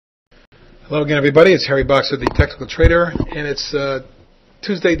Hello again, everybody. It's Harry Boxer, the Technical Trader, and it's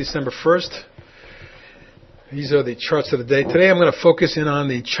Tuesday, December 1st. These are the charts of the day. Today I'm going to focus in on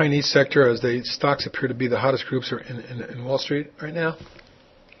the Chinese sector as the stocks appear to be the hottest groups in Wall Street right now.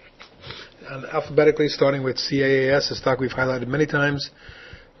 And alphabetically, starting with CAAS, a stock we've highlighted many times.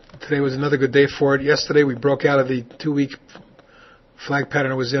 Today was another good day for it. Yesterday we broke out of the 2-week flag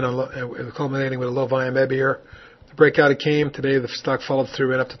pattern it was in, culminating with a low volume ebb here. The breakout it came. Today the stock followed through,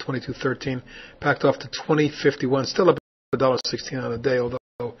 ran up to 22.13, backed off to 20.51, still up $1.16 on the day, although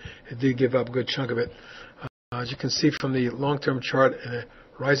it did give up a good chunk of it. As you can see from the long-term chart, in a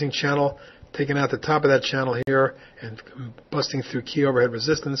rising channel, taking out the top of that channel here and busting through key overhead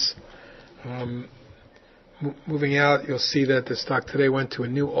resistance. Moving out, you'll see that the stock today went to a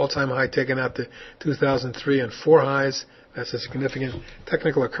new all-time high, taking out the 2003 and 4 highs. That's a significant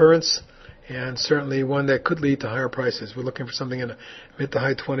technical occurrence, and certainly one that could lead to higher prices. We're looking for something in the mid to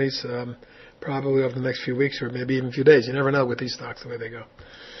high 20s, probably over the next few weeks or maybe even a few days. You never know with these stocks the way they go.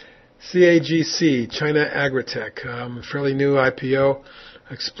 CAGC, China Agritech, fairly new IPO,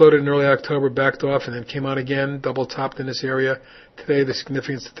 exploded in early October, backed off, and then came on again, double topped in this area. Today, the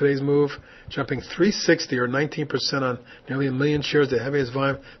significance of today's move, jumping 360 or 19% on nearly 1 million shares, the heaviest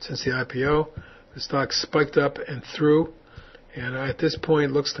volume since the IPO. The stock spiked up and through, and at this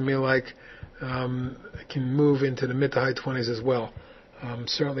point, it looks to me like it can move into the mid to high 20s as well.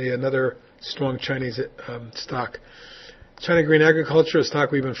 Certainly another strong Chinese stock. China Green Agriculture, a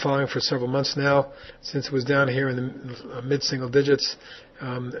stock we've been following for several months now, since it was down here in the mid-single digits.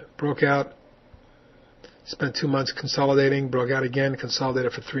 Broke out, spent 2 months consolidating, broke out again,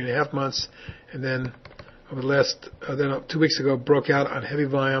 consolidated for 3.5 months, and then over the last, 2 weeks ago, broke out on heavy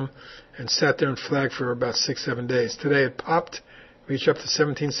volume and sat there and flagged for about 6-7 days. Today it popped, reached up to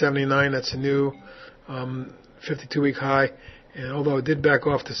 17.79. That's a new 52-week high, and although it did back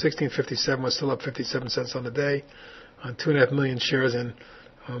off to 16.57, was still up 57 cents on the day on 2.5 million shares, and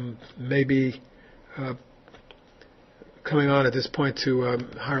maybe coming on at this point to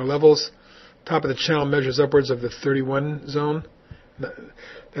higher levels. Top of the channel measures upwards of the 31 zone.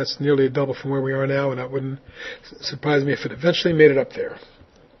 That's nearly a double from where we are now, and that wouldn't surprise me if it eventually made it up there.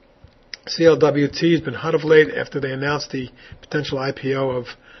 CLWT has been hot of late after they announced the potential IPO of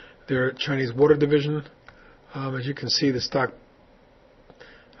their Chinese water division. As you can see, the stock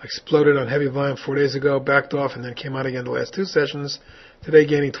exploded on heavy volume 4 days ago, backed off, and then came out again the last 2 sessions. Today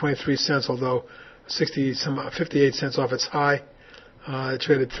gaining 23 cents, although 58 cents off its high. It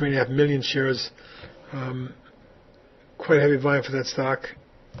traded 3.5 million shares. Quite heavy volume for that stock.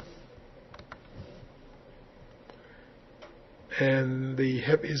 And the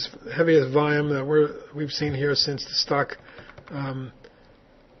heaviest volume that we've seen here since the stock going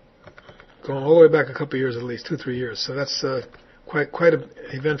all the way back a couple of years at least, 2-3 years. So that's quite an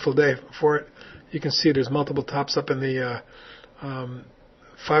eventful day for it. You can see there's multiple tops up in the 5.5,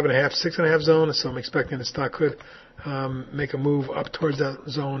 6.5 zone, so I'm expecting the stock could make a move up towards that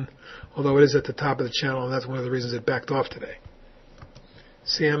zone, although it is at the top of the channel, and that's one of the reasons it backed off today.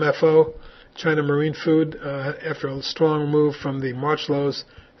 CMFO, China Marine Food, after a strong move from the March lows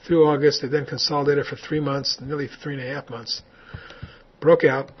through August, they then consolidated for 3 months, nearly 3.5 months, broke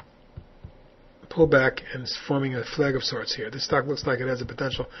out, pull back, and is forming a flag of sorts here. This stock looks like it has the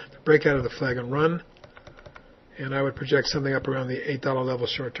potential to break out of the flag and run, and I would project something up around the $8 level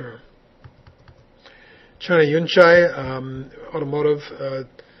short term. China Yunchai, automotive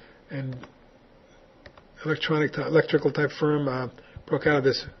and electrical type firm, broke out of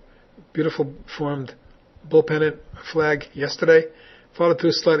this beautiful formed bull pennant flag yesterday, followed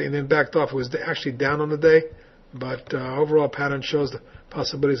through slightly and then backed off. It was actually down on the day, but overall pattern shows the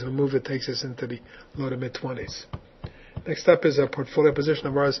possibilities of a move that takes us into the low to mid 20s. Next up is a portfolio position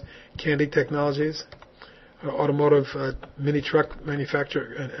of ours, Candy Technologies, automotive mini truck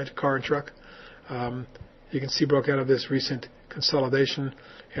manufacturer, and car and truck. You can see broke out of this recent consolidation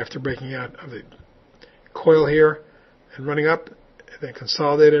after breaking out of the coil here and running up, and then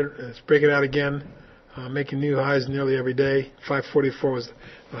consolidated, and it's breaking out again, making new highs nearly every day. 544 was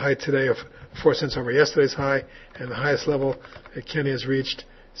the high today of 4 cents over yesterday's high, and the highest level that Kenny has reached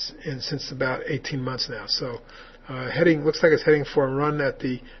since about 18 months now. So looks like it's heading for a run at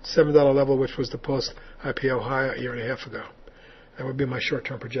the $7 level, which was the post-IPO high a year and a half ago. That would be my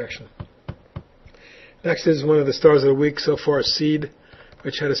short-term projection. Next is one of the stars of the week so far, Seed,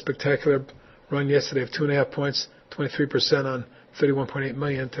 which had a spectacular run yesterday of 2.5 points, 23% on 31.8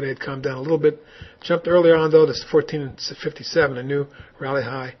 million. Today it calmed down a little bit. Jumped earlier on, though, to 14.57, a new rally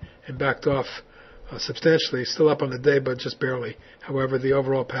high, and backed off substantially. Still up on the day, but just barely. However, the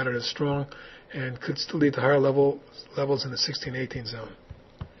overall pattern is strong and could still lead to higher levels in the 16-18 zone.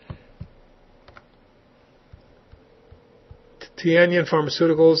 Tianyan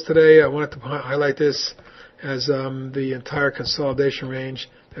Pharmaceuticals today. I wanted to highlight this as the entire consolidation range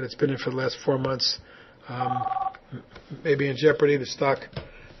that it's been in for the last 4 months maybe in jeopardy. The stock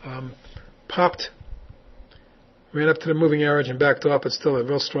popped, ran up to the moving average and backed off, but still a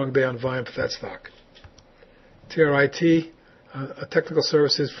real strong day on volume for that stock. TRIT, a technical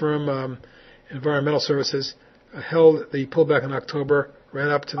services firm, environmental services, held the pullback in October, ran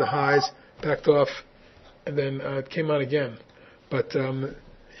up to the highs, backed off, and then it came on again. But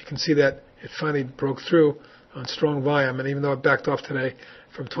you can see that it finally broke through on strong volume, and even though it backed off today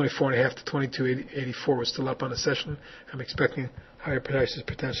from 24.5 to 22.84, was still up on the session. I'm expecting higher prices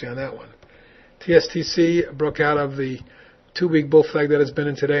potentially on that one. TSTC broke out of the 2-week bull flag that it's been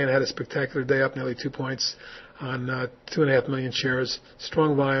in today and had a spectacular day, up nearly 2 points on 2.5 million shares.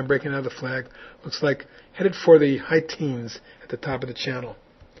 Strong volume, breaking out of the flag. Looks like headed for the high teens at the top of the channel.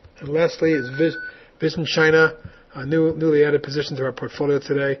 And lastly is Vision China, a newly added position to our portfolio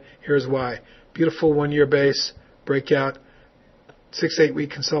today. Here's why. Beautiful 1-year base, breakout, 6-8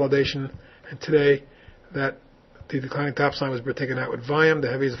 week consolidation, and today that the declining top line was taken out with volume, the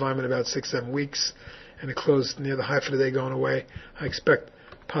heaviest volume in about 6-7 weeks, and it closed near the high for the day going away. I expect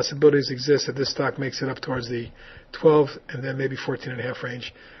possibilities exist that this stock makes it up towards the 12 and then maybe 14.5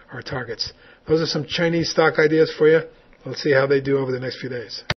 range, our targets. Those are some Chinese stock ideas for you. Let's see how they do over the next few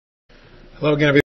days. Hello again, everybody.